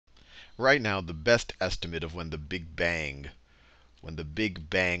right now the best estimate of when the Big Bang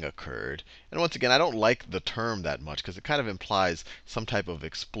occurred. And once again, I don't like the term that much because it kind of implies some type of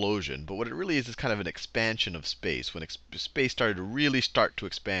explosion. But what it really is kind of an expansion of space, when space started to really start to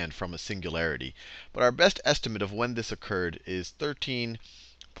expand from a singularity. But our best estimate of when this occurred is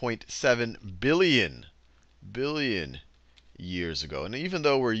 13.7 billion years ago. And even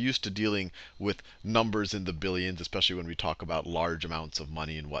though we're used to dealing with numbers in the billions, especially when we talk about large amounts of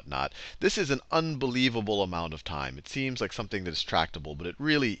money and whatnot, this is an unbelievable amount of time. It seems like something that is tractable, but it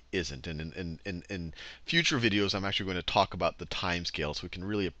really isn't. And in future videos, I'm actually going to talk about the time scale so we can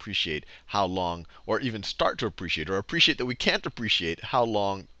really appreciate how long, or even start to appreciate, or appreciate that we can't appreciate how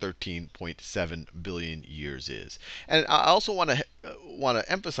long 13.7 billion years is. And I also want to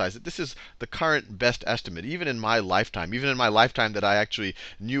emphasize that this is the current best estimate, even in my lifetime that I actually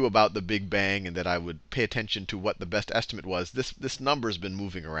knew about the Big Bang and that I would pay attention to what the best estimate was. This number's been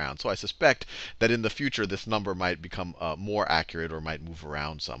moving around. So I suspect that in the future this number might become more accurate or might move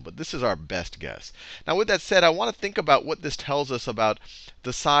around some. But this is our best guess. Now with that said, I want to think about what this tells us about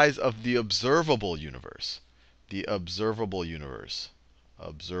the size of the observable universe. The observable universe.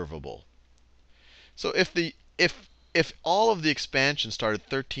 Observable. So if all of the expansion started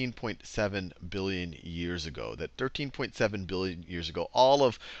 13.7 billion years ago, that 13.7 billion years ago, all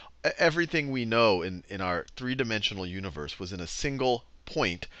of everything we know in our three-dimensional universe was in a single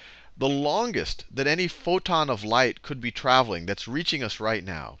point, the longest that any photon of light could be traveling that's reaching us right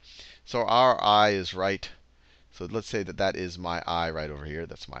now. So our eye is right. So let's say that that is my eye right over here.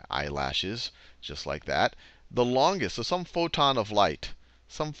 That's my eyelashes, just like that. The longest, so some photon of light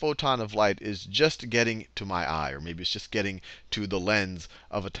is just getting to my eye, or maybe it's just getting to the lens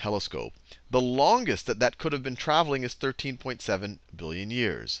of a telescope. The longest that that could have been traveling is 13.7 billion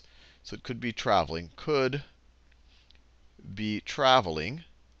years. So it could be traveling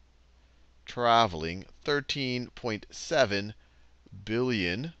 13.7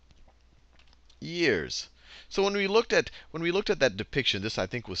 billion years. So when we looked at that depiction, this I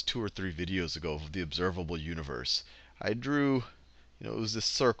think was 2 or 3 videos ago, of the observable universe, I drew, it was this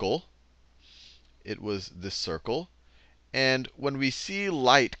circle. And when we see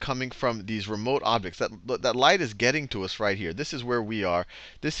light coming from these remote objects, that light is getting to us right here. This is where we are.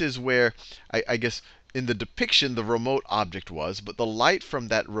 This is where, I guess, in the depiction, the remote object was. But the light from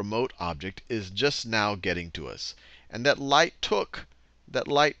that remote object is just now getting to us. And that light took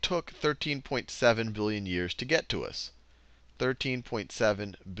 13.7 billion years to get to us.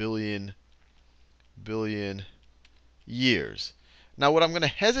 13.7 billion years. Now, what I'm going to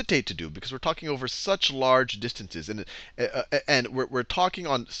hesitate to do, because we're talking over such large distances, and we're talking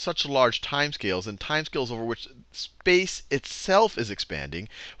on such large timescales, and timescales over which space itself is expanding,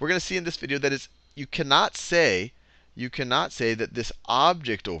 we're going to see in this video that you cannot say that this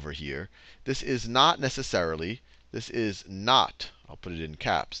object over here, this is not, I'll put it in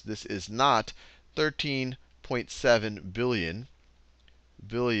caps, this is not 13.7 billion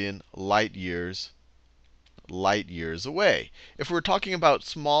light years away. If we're talking about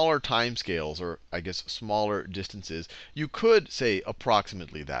smaller timescales, or I guess smaller distances, you could say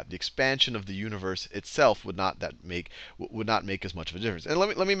approximately that. The expansion of the universe itself would not make as much of a difference. And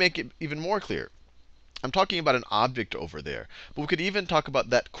let me make it even more clear. I'm talking about an object over there. But we could even talk about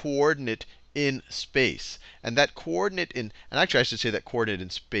that coordinate in space. And that coordinate and actually I should say that coordinate in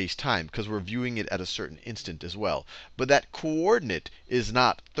space-time, because we're viewing it at a certain instant as well. But that coordinate is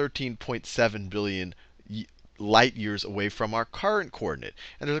not 13.7 billion light years away from our current coordinate.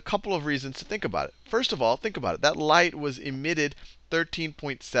 And there's a couple of reasons to think about it. First of all, think about it. That light was emitted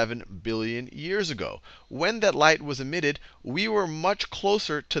 13.7 billion years ago. When that light was emitted, we were much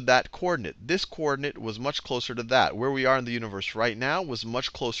closer to that coordinate. This coordinate was much closer to that. Where we are in the universe right now was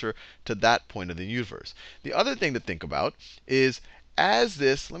much closer to that point of the universe. The other thing to think about is, as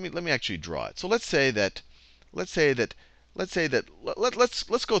this, let me actually draw it. So let's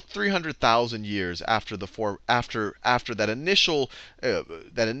go 300,000 years after that initial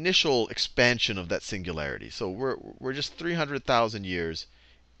expansion of that singularity. So we're just 300,000 years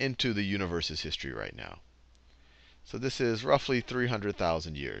into the universe's history right now. So this is roughly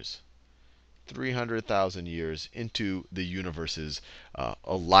 300,000 years. 300,000 years into the universe's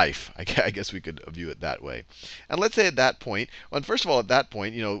a life. I guess we could view it that way. And let's say at that point, well, first of all, at that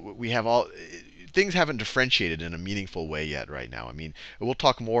point, we have things haven't differentiated in a meaningful way yet right now. I mean, we'll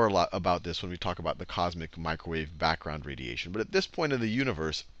talk more about this when we talk about the cosmic microwave background radiation. But at this point in the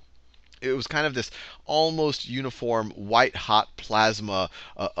universe, it was kind of this almost uniform white-hot plasma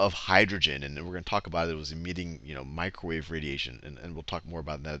of hydrogen. And we're going to talk about it. It was emitting microwave radiation. And we'll talk more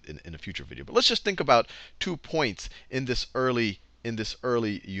about that in a future video. But let's just think about 2 points in this early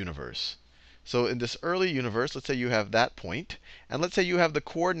early universe. So in this early universe, let's say you have that point, and let's say you have the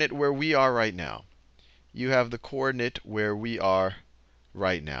coordinate where we are right now. You have the coordinate where we are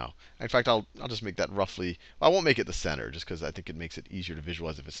right now. In fact, I'll just make that roughly. I won't make it the center, just because I think it makes it easier to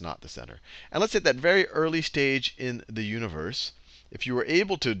visualize if it's not the center. And let's say at that very early stage in the universe, if you were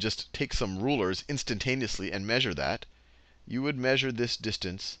able to just take some rulers instantaneously and measure that, you would measure this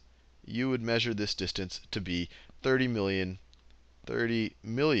distance. You would measure this distance to be 30 million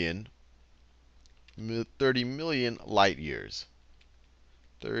light years.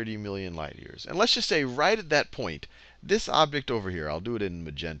 30 million light years. And let's just say right at that point, this object over here, I'll do it in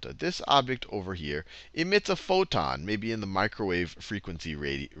magenta, this object over here emits a photon, maybe in the microwave frequency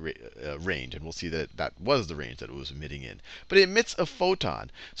range. And we'll see that that was the range that it was emitting in. But it emits a photon.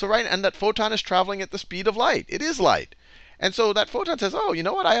 So and that photon is traveling at the speed of light. It is light. And so that photon says, oh, you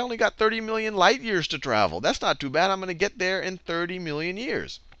know what? I only got 30 million light years to travel. That's not too bad. I'm going to get there in 30 million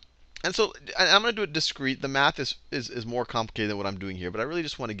years. And so I'm going to do it discrete. The math is more complicated than what I'm doing here, but I really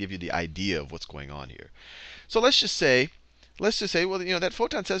just want to give you the idea of what's going on here. So let's just say, well, that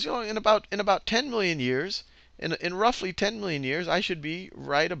photon says, in about 10 million years, in roughly 10 million years, I should be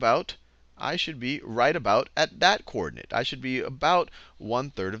right about at that coordinate. I should be about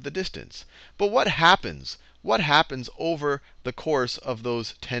 1/3 of the distance. But what happens? What happens over the course of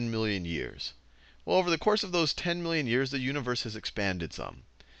those 10 million years? Well, over the course of those 10 million years, the universe has expanded some.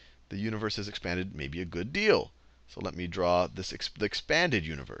 The universe has expanded maybe a good deal. So let me draw the expanded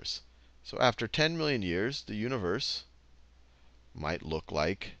universe. So after 10 million years, the universe might look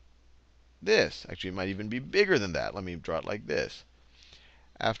like this. Actually, it might even be bigger than that. Let me draw it like this.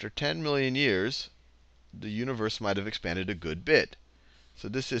 After 10 million years, the universe might have expanded a good bit. So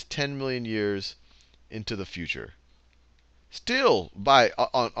this is 10 million years into the future. Still,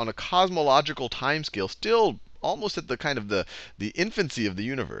 on a cosmological timescale, still almost at the kind of the infancy of the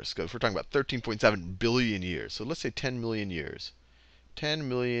universe, because we're talking about 13.7 billion years. So let's say 10 million years. 10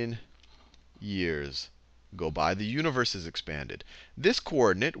 million years go by. The universe has expanded. This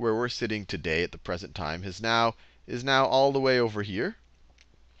coordinate where we're sitting today at the present time is now all the way over here.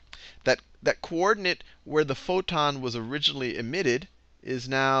 That coordinate where the photon was originally emitted is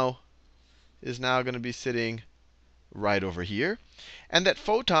now going to be sitting right over here. And that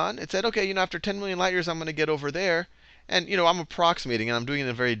photon, it said, okay, after 10 million light years, I'm going to get over there. And, I'm approximating, and I'm doing it in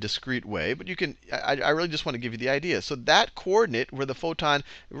a very discrete way. But I really just want to give you the idea. So that coordinate where the photon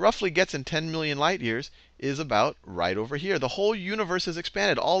roughly gets in 10 million light years is about right over here. The whole universe has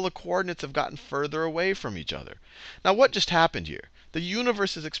expanded. All the coordinates have gotten further away from each other. Now, what just happened here? The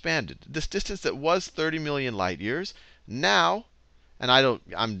universe has expanded. This distance that was 30 million light years, now, and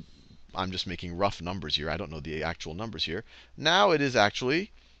I'm just making rough numbers here. I don't know the actual numbers here. Now it is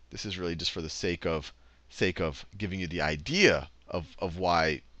actually, this is really just for the sake of giving you the idea of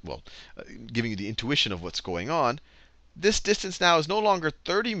why, well, giving you the intuition of what's going on. This distance now is no longer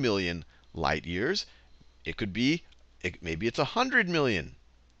 30 million light years. It could be, maybe it's 100 million.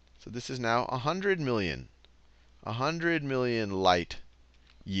 So this is now 100 million. 100 million light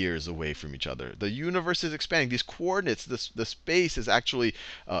years away from each other. The universe is expanding. These coordinates, the space is actually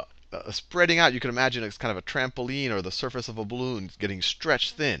spreading out. You can imagine it's kind of a trampoline or the surface of a balloon getting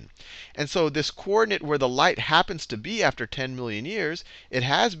stretched thin. And so this coordinate where the light happens to be after 10 million years, it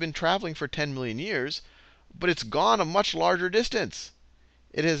has been traveling for 10 million years, but it's gone a much larger distance.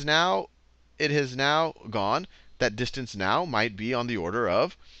 It has now gone. That distance now might be on the order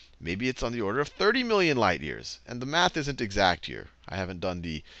of, maybe it's on the order of 30 million light years. And the math isn't exact here. I haven't done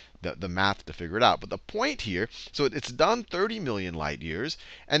the math to figure it out. But the point here, so it's done 30 million light years.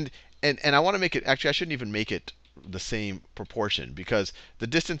 And I want to make it, actually, I shouldn't even make it the same proportion, because the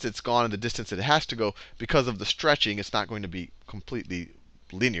distance it's gone and the distance it has to go, because of the stretching, it's not going to be completely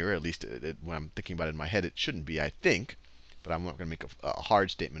linear. At least when I'm thinking about it in my head, it shouldn't be, I think. But I'm not going to make a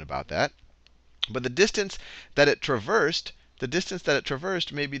hard statement about that. But the distance that it traversed,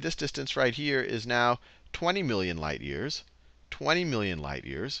 maybe this distance right here is now 20 million light years. 20 million light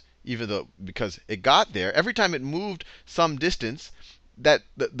years, even though, because it got there, every time it moved some distance, that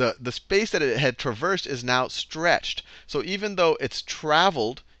the space that it had traversed is now stretched. So even though it's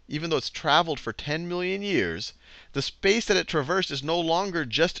traveled for 10 million years, the space that it traversed is no longer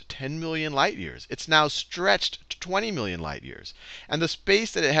just 10 million light years. It's now stretched to 20 million light years. And the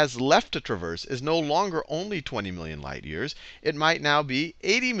space that it has left to traverse is no longer only 20 million light years. It might now be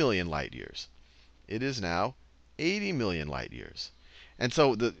 80 million light years. It is now 80 million light years. And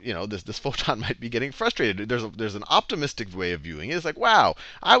so this photon might be getting frustrated. There's an optimistic way of viewing it. It's like, wow,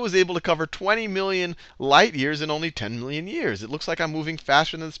 I was able to cover 20 million light years in only 10 million years. It looks like I'm moving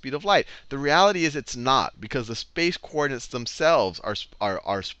faster than the speed of light. The reality is it's not, because the space coordinates themselves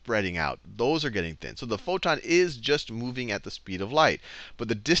are spreading out. Those are getting thin. So the photon is just moving at the speed of light. But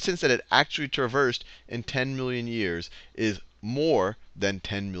the distance that it actually traversed in 10 million years is more than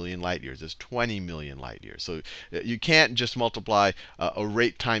 10 million light years. It's 20 million light years. So you can't just multiply a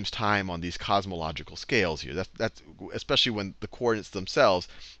rate times time on these cosmological scales here. That's especially when the coordinates themselves,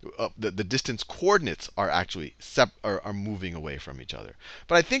 the distance coordinates are actually are moving away from each other.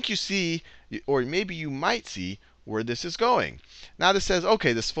 But I think you see, or maybe you might see, where this is going. Now this says,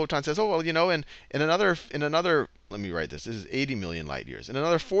 okay, this photon says, oh well, in another, let me write this. This is 80 million light years. In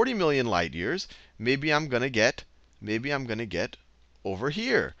another 40 million light years, maybe I'm going to get over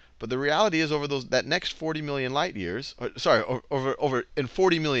here. But the reality is, over that next 40 million light years, over in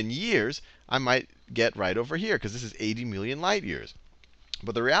 40 million years, I might get right over here, because this is 80 million light years.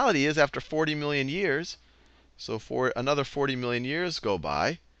 But the reality is, after 40 million years, so for another 40 million years go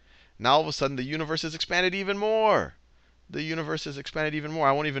by, now all of a sudden the universe has expanded even more. The universe has expanded even more.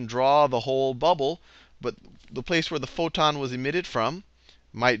 I won't even draw the whole bubble, but the place where the photon was emitted from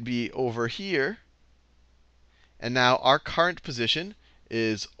might be over here. And now our current position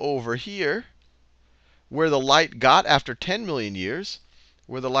is over here, where the light got after 10 million years.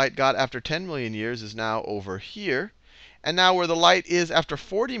 Where the light got after 10 million years is now over here. And now where the light is after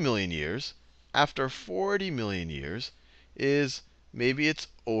 40 million years, is maybe it's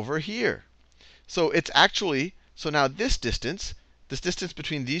over here. So it's actually, so now this distance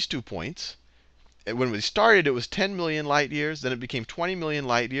between these 2 points, when we started, it was 10 million light years. Then it became 20 million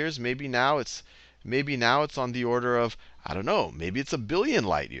light years. Maybe now it's on the order of, I don't know, maybe it's 1 billion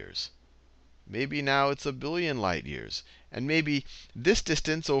light years. Maybe now it's 1 billion light years. And maybe this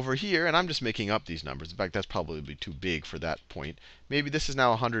distance over here, and I'm just making up these numbers. In fact, that's probably too big for that point. Maybe this is now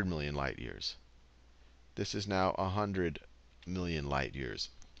 100 million light years. This is now 100 million light years.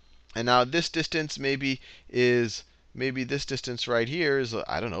 And now this distance maybe this distance right here is,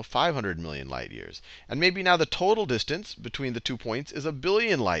 I don't know, 500 million light years. And maybe now the total distance between the 2 points is 1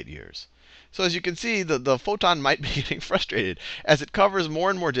 billion light years. So as you can see, the photon might be getting frustrated. As it covers more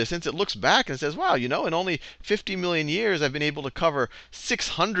and more distance, it looks back and says, wow, in only 50 million years, I've been able to cover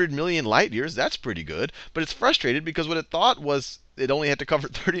 600 million light years. That's pretty good. But it's frustrated because what it thought was it only had to cover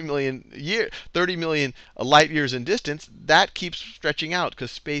 30 million light years in distance. That keeps stretching out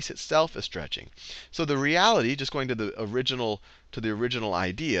because space itself is stretching. So the reality, just going to the original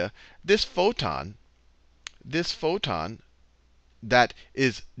idea, this photon that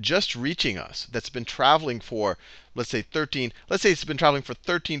is just reaching us, that's been traveling for, let's say it's been traveling for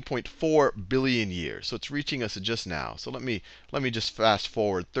 13.4 billion years. So it's reaching us just now. So let me just fast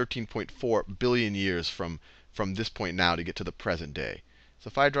forward 13.4 billion years from this point now to get to the present day. So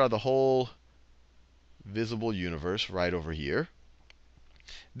if I draw the whole visible universe right over here,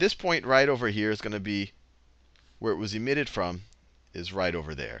 this point right over here is going to be where it was emitted from, is right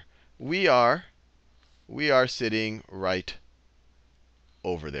over there. We are sitting right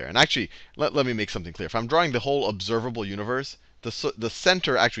over there. And actually, let me make something clear. If I'm drawing the whole observable universe, the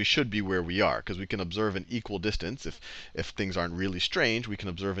center actually should be where we are, because we can observe an equal distance. If things aren't really strange, we can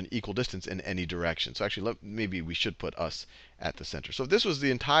observe an equal distance in any direction. So actually, maybe we should put us at the center. So if this was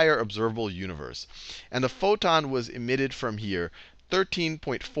the entire observable universe, and the photon was emitted from here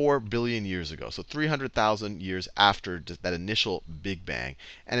 13.4 billion years ago, so 300,000 years after that initial Big Bang,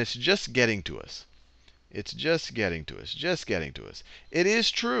 and it's just getting to us. It's just getting to us, just getting to us. It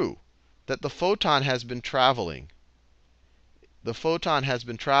is true that the photon has been traveling. The photon has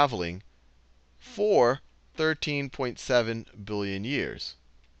been traveling for 13.7 billion years.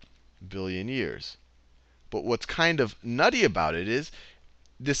 But what's kind of nutty about it is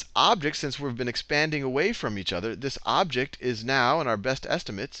this object, since we've been expanding away from each other, this object is now, in our best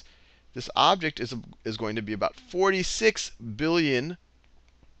estimates, this object is going to be about 46 billion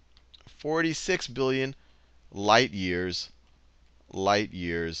light years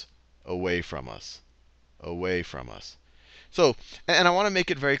away from us. So, and I want to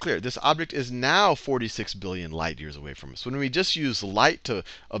make it very clear, this object is now 46 billion light years away from us. When we just use light to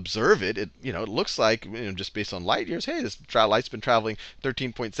observe it, it looks like, just based on light years, hey, this light's been traveling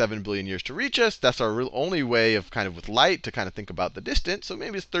 13.7 billion years to reach us. That's our only way of with light to think about the distance. So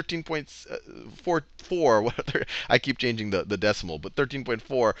maybe it's 13.44, whatever. I keep changing the decimal, but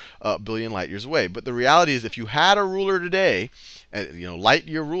 13.4 billion light years away. But the reality is, if you had a ruler today, light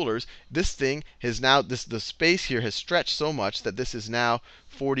year rulers, this thing has now, the space here has stretched so much much that this is now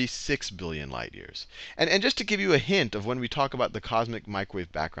 46 billion light years. And just to give you a hint of when we talk about the cosmic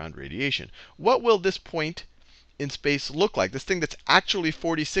microwave background radiation, what will this point in space look like? This thing that's actually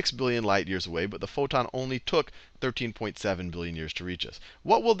 46 billion light years away, but the photon only took 13.7 billion years to reach us.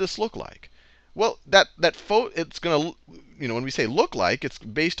 What will this look like? Well, it's going to, when we say look like, it's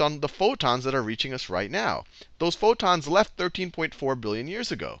based on the photons that are reaching us right now. Those photons left 13.4 billion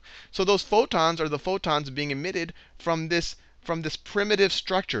years ago. So those photons are the photons being emitted from this primitive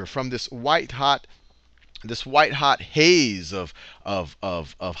structure, from this white hot haze of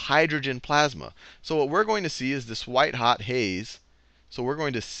hydrogen plasma. So what we're going to see is this white hot haze. So we're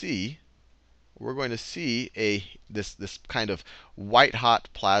going to see this kind of white hot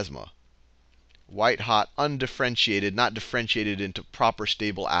plasma. White hot, undifferentiated, not differentiated into proper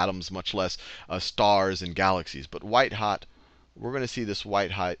stable atoms, much less stars and galaxies. But white hot, we're going to see this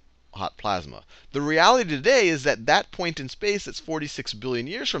white hot plasma. The reality today is that that point in space that's 46 billion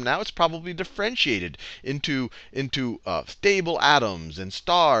years from now, it's probably differentiated into stable atoms and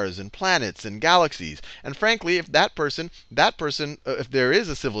stars and planets and galaxies. And frankly, if that person, if there is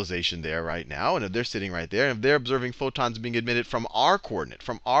a civilization there right now, and if they're sitting right there, and if they're observing photons being emitted from our coordinate,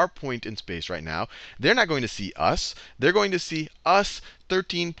 from our point in space right now, they're not going to see us. They're going to see us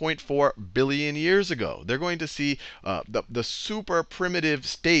 13.4 billion years ago. They're going to see the super primitive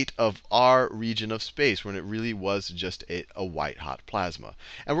state of our region of space when it really was just a white hot plasma.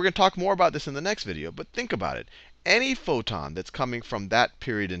 And we're going to talk more about this in the next video, but think about it. Any photon that's coming from that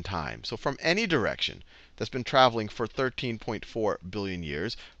period in time, so from any direction, that's been traveling for 13.4 billion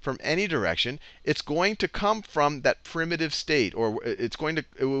years, from any direction, it's going to come from that primitive state, or it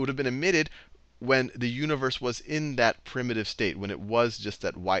would have been emitted when the universe was in that primitive state, when it was just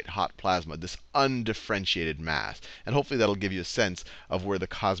that white hot plasma, this undifferentiated mass. And hopefully that'll give you a sense of where the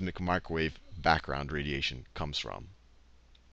cosmic microwave background radiation comes from.